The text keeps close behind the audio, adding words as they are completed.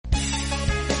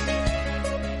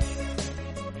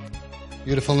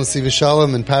Beautiful Nesiva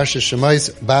Shalom in Parsha Shemais,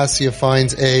 Basia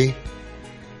finds a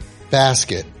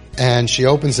basket and she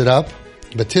opens it up.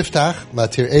 Batiftach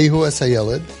vatir'ehu es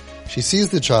hayeled. She sees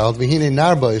the child. V'hine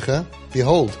nar boicha.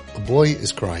 Behold, a boy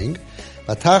is crying.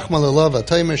 Batach malalav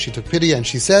v'tomer. She took pity and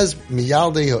she says,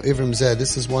 Miyaldei ha'ivrim zeh.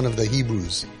 This is one of the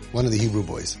Hebrews, one of the Hebrew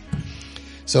boys.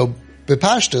 So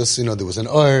Bepashtus, there was an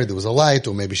oir, there was a light,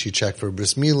 or maybe she checked for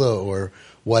bris milah or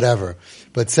whatever.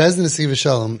 But says in the Nesiva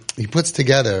Shalom, he puts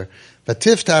together,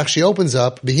 Batiftach, she opens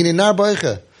up, V'hine nar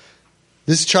boicha.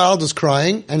 This child is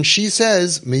crying, and she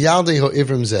says, Miyaldei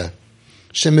ha'ivrim zeh.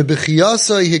 She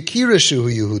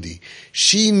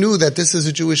knew that this is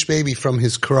a Jewish baby from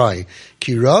his cry.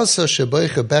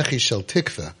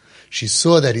 She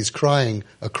saw that he's crying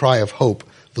a cry of hope,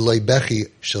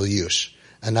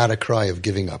 and not a cry of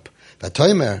giving up.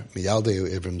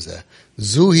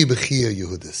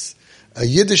 A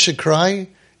Yiddish cry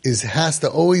has to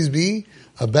always be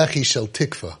a bechi shel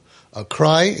tikva. A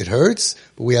cry, it hurts,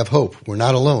 but we have hope. We're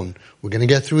not alone. We're going to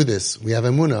get through this. We have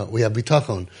emunah. We have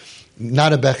bitachon.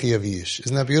 Not a bechi of yish.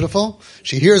 Isn't that beautiful?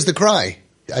 She hears the cry.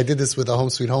 I did this with the Home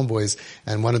Sweet Home Boys,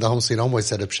 and one of the Home Sweet Home Boys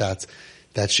said up shots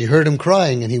that she heard him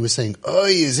crying, and he was saying,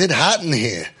 "Oy, is it hot in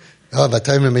here? Oh,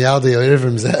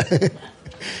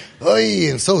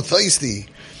 Oy, I'm so thirsty."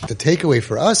 The takeaway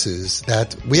for us is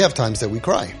that we have times that we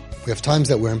cry. We have times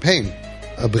that we're in pain.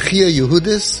 A bechia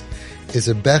Yehudis is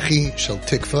a bechi shel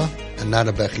tikva, and not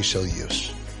a bechi shel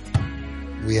yush.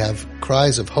 We have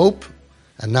cries of hope,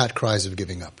 and not cries of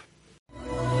giving up.